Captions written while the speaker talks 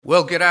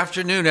Well, good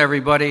afternoon,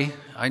 everybody.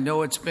 I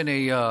know it's been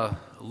a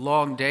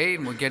long day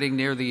and we're getting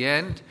near the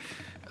end,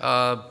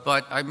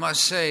 but I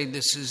must say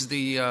this is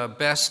the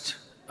best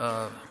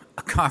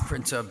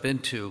conference I've been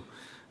to,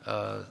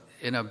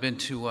 and I've been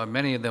to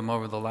many of them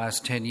over the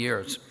last 10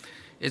 years.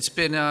 It's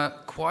been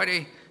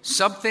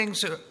some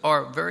things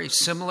are very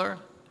similar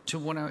to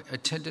when I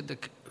attended the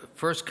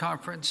first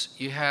conference.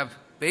 You have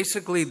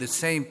basically the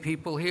same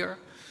people here,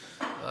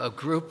 a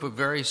group of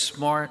very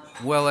smart,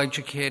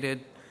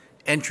 well-educated,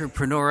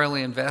 entrepreneurial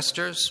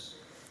investors,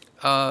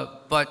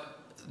 but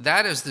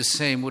that is the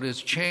same. What has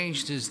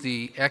changed is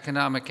the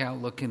economic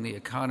outlook in the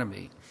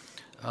economy.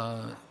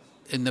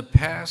 In the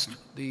past,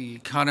 the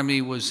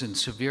economy was in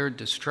severe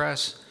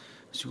distress.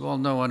 As you all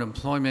know,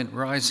 unemployment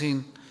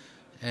rising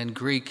and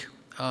Greek,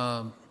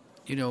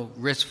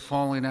 risk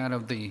falling out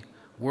of the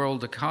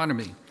world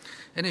economy.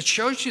 And it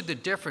shows you the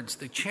difference.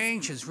 The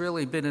change has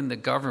really been in the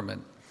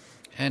government.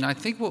 And I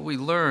think what we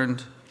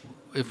learned,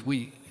 if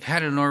we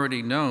hadn't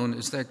already known,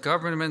 is that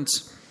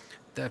governments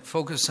that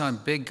focus on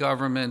big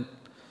government,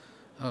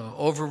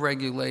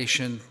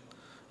 overregulation,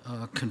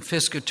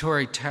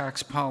 confiscatory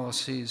tax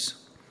policies,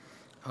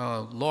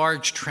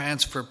 large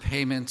transfer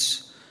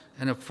payments,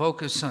 and a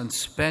focus on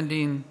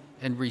spending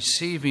and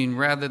receiving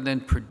rather than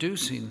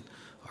producing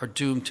are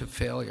doomed to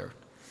failure.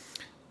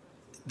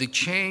 The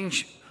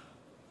change,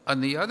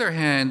 on the other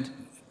hand,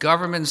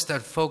 governments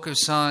that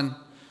focus on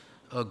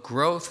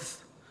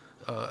growth,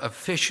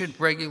 efficient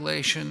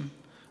regulation,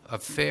 a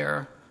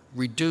fair,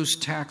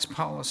 reduced tax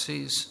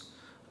policies,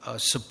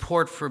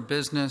 support for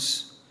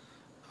business,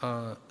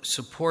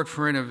 support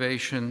for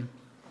innovation,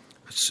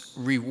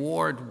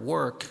 reward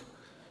work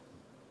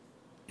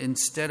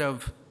instead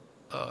of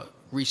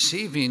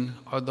receiving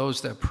are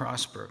those that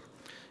prosper.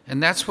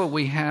 And that's what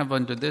we have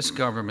under this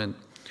government,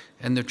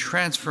 and the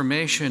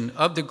transformation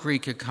of the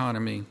Greek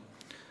economy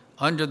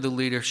under the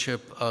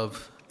leadership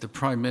of the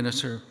Prime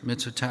Minister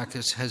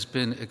Mitsotakis has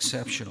been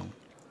exceptional.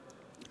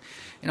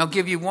 And I'll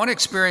give you one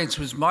experience. It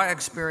was my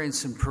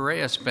experience in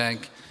Piraeus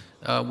Bank.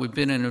 We've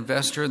been an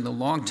investor in a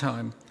long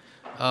time,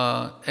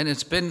 and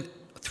it's been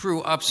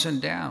through ups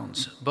and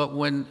downs. But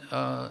when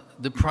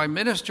the Prime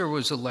Minister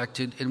was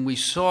elected and we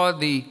saw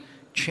the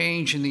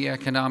change in the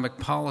economic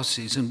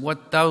policies and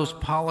what those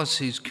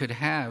policies could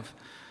have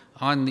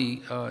on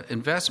the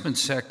investment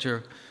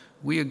sector,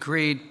 we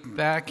agreed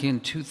back in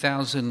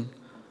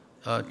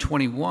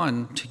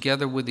 2021,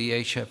 together with the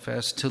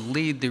HFS, to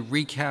lead the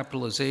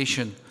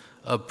recapitalization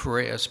of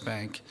Piraeus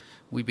Bank.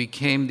 We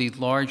became the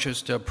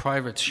largest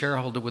private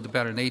shareholder with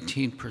about an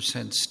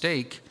 18%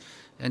 stake,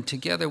 and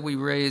together we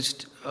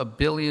raised $1.2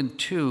 billion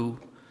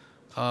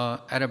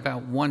at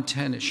about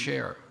 $1.10 a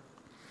share.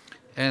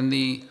 And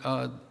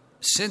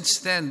since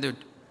then,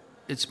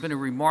 it's been a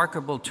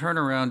remarkable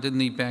turnaround in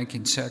the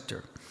banking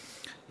sector.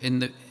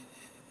 In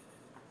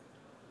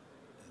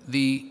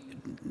the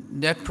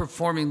net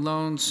performing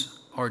loans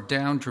are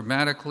down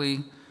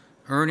dramatically,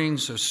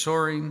 earnings are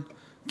soaring,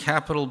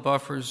 capital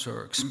buffers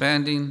are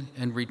expanding,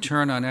 and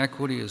return on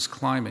equity is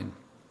climbing.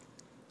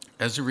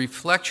 As a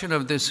reflection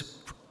of this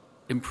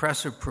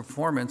impressive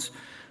performance,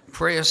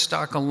 Piraeus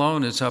stock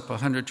alone is up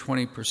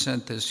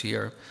 120% this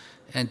year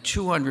and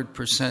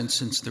 200%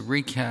 since the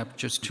recap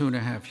just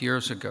 2.5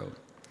 years ago.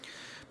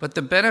 But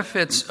the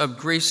benefits of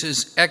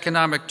Greece's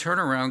economic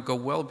turnaround go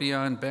well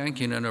beyond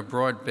banking and are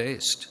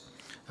broad-based.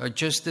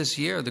 Just this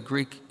year, the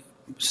Greek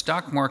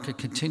stock market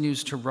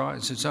continues to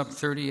rise. It's up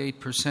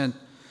 38%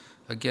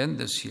 again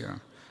this year.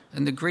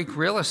 And the Greek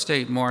real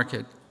estate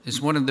market is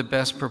one of the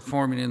best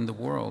performing in the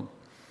world.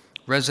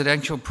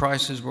 Residential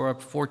prices were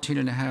up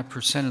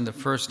 14.5% in the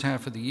first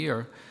half of the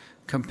year,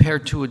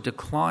 compared to a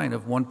decline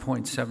of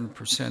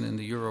 1.7% in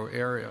the euro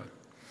area.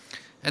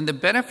 And the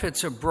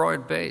benefits are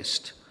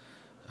broad-based.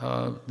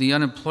 The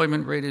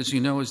unemployment rate, as you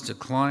know, has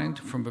declined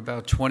from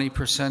about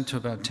 20% to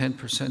about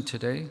 10%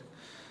 today.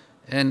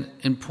 And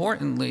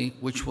importantly,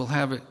 which will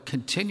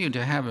continue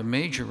to have a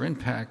major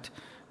impact,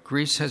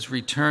 Greece has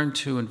returned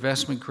to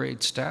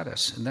investment-grade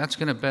status, and that's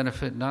going to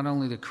benefit not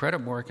only the credit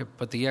market,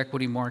 but the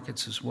equity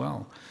markets as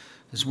well,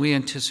 as we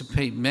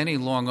anticipate many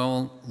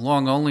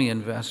long-only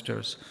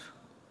investors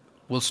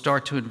will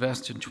start to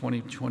invest in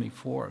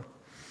 2024.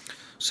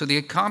 So the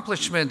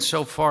accomplishments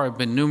so far have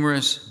been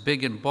numerous,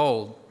 big and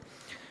bold.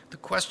 The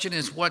question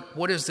is, what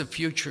does the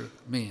future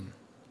mean?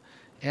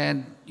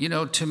 And,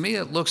 to me,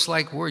 it looks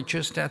like we're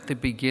just at the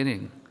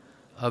beginning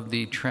of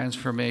the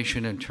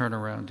transformation and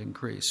turnaround in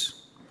Greece.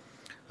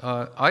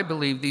 I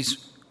believe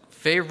these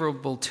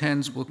favorable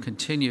trends will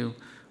continue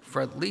for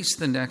at least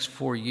the next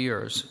 4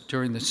 years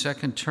during the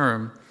second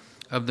term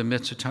of the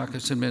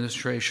Mitsotakis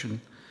administration.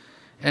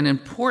 And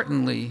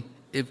importantly,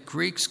 if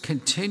Greeks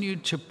continue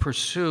to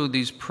pursue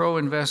these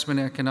pro-investment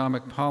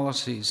economic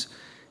policies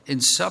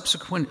in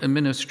subsequent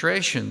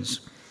administrations,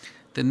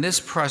 then this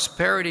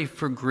prosperity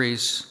for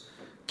Greece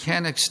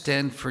can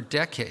extend for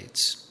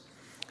decades.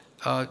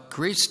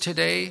 Greece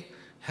today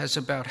has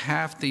about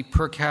half the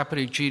per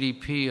capita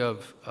GDP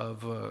of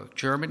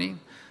Germany.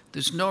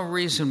 There's no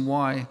reason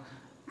why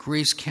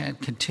Greece can't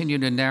continue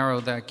to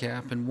narrow that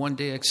gap and one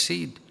day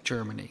exceed Germany.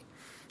 Germany.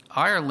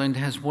 Ireland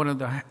has one of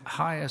the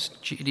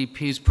highest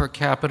GDPs per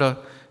capita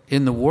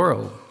in the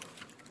world,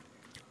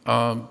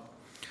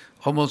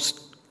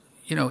 almost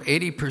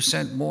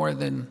 80% more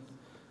than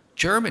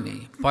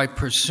Germany, by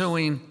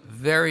pursuing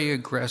very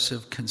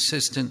aggressive,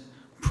 consistent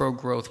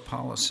pro-growth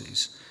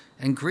policies.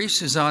 And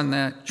Greece is on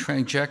that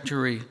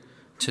trajectory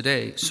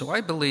today. So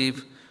I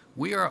believe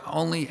we are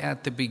only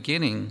at the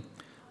beginning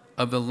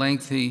of a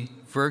lengthy,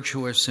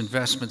 virtuous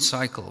investment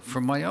cycle.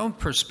 From my own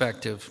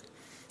perspective,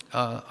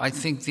 I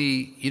think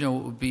it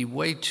would be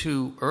way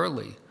too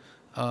early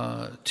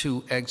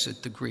to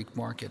exit the Greek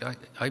market.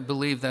 I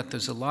believe that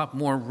there's a lot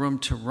more room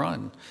to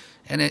run.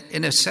 And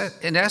in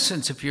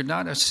essence, if you're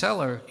not a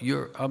seller,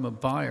 I'm a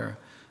buyer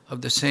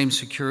of the same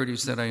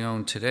securities that I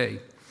own today.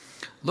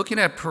 Looking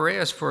at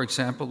Piraeus, for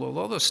example,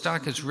 although the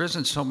stock has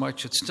risen so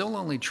much, it still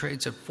only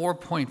trades at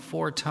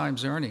 4.4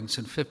 times earnings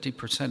and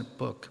 50%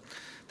 book.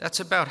 That's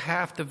about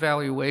half the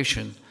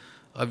valuation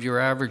of your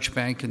average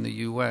bank in the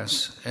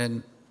U.S.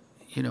 and,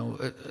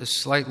 a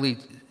slightly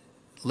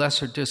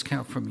lesser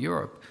discount from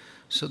Europe.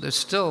 So there's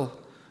still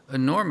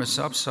enormous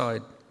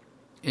upside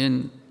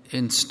in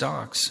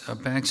stocks.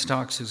 Bank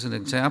stocks is an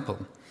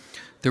example.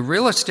 The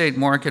real estate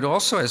market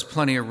also has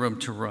plenty of room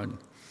to run.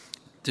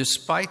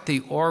 Despite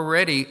the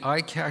already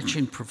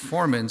eye-catching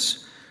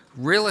performance,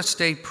 real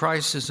estate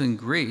prices in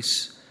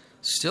Greece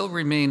still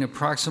remain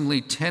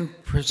approximately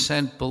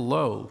 10%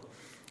 below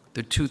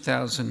the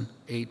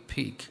 2008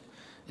 peak.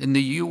 In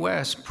the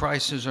U.S.,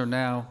 prices are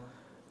now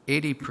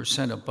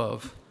 80%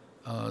 above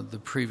the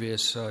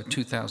previous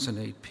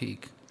 2008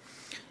 peak.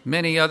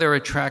 Many other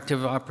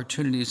attractive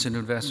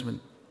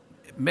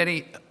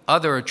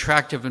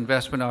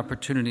investment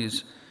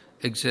opportunities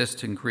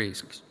exist in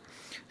Greece.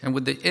 And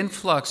with the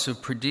influx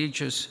of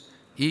prodigious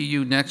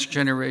EU next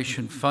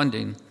generation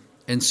funding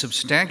and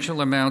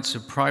substantial amounts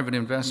of private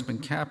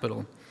investment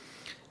capital,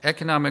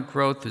 economic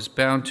growth is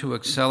bound to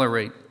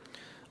accelerate.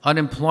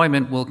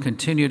 Unemployment will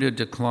continue to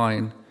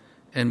decline,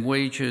 and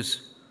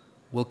wages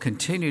will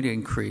continue to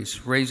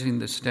increase, raising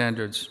the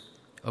standards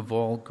of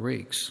all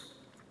Greeks.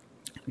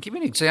 I'll give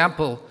you an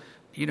example.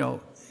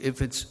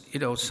 If it's,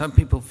 some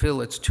people feel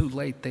it's too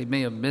late, they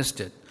may have missed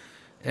it.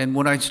 And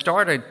when I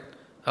started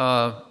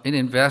in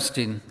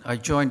investing, I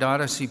joined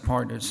Odyssey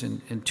Partners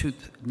in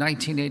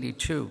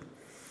 1982.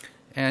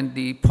 And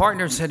the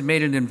partners had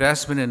made an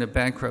investment in a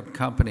bankrupt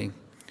company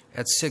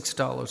at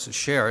 $6 a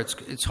share.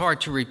 It's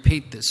hard to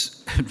repeat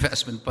this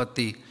investment, but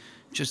the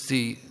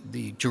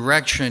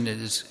direction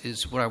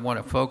is what I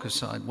want to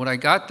focus on. When I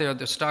got there,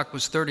 the stock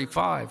was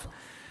 35.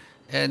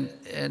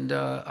 And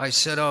I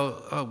said,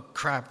 oh,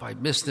 crap, I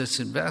missed this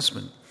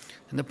investment.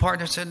 And the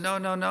partner said,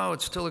 no,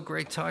 it's still a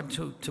great time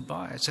to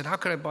buy. I said, how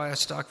could I buy a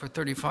stock for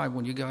 35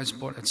 when you guys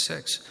bought at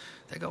 6?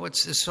 They go,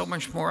 there's so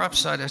much more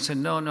upside. I said,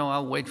 no,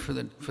 I'll wait for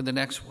the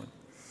next one.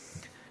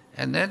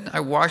 And then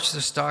I watched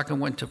the stock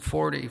and went to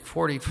 40,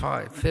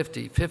 45,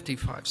 50,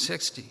 55,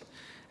 60.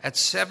 At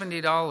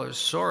 $70,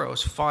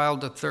 Soros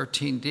filed a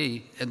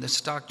 13D, and the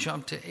stock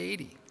jumped to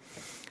 80.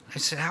 I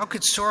said, how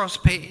could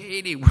Soros pay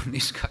 80 when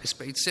these guys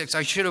paid 6?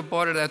 I should have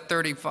bought it at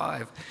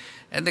 35.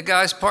 And the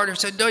guy's partner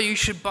said, no, you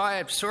should buy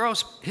it.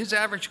 Soros, his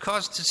average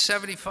cost is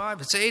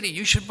 75. It's 80.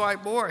 You should buy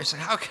more. I said,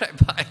 how can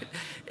I buy it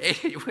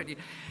 80?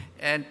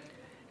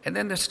 And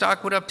then the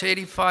stock went up to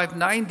 85.90,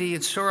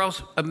 and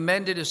Soros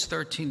amended his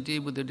 13D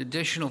with an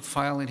additional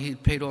filing. He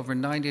had paid over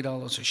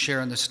 $90 a share,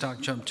 and the stock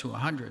jumped to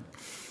 100.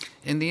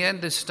 In the end,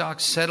 the stock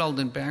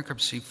settled in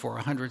bankruptcy for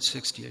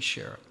 $160 a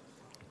share.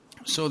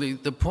 So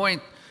the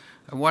point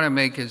I want to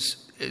make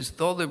is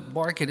though the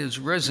market has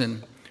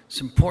risen,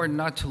 it's important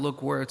not to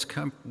look where it's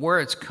come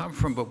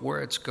from, but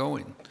where it's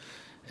going.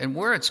 And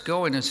where it's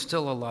going is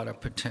still a lot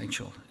of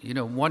potential.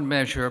 One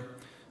measure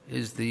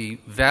is the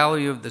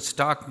value of the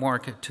stock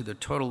market to the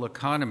total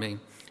economy.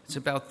 It's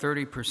about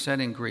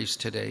 30% in Greece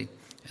today,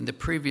 and the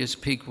previous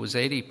peak was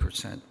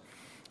 80%.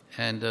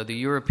 And the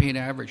European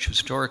average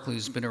historically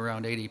has been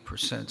around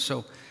 80%.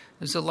 So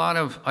there's a lot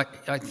of,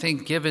 I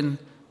think, given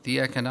the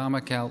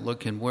economic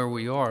outlook and where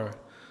we are,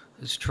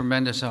 there's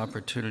tremendous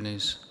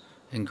opportunities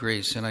in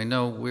Greece. And I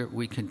know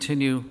we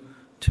continue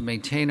to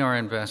maintain our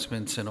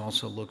investments and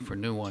also look for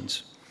new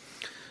ones.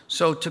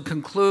 So to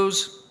conclude,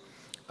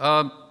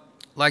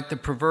 like the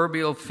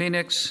proverbial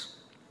phoenix,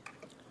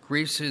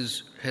 Greece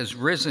has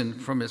risen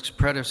from its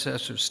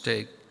predecessor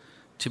state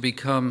to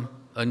become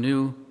a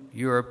new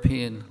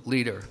European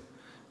leader.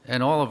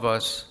 And all of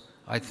us,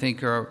 I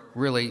think, are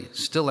really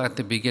still at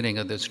the beginning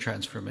of this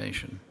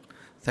transformation.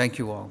 Thank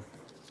you all.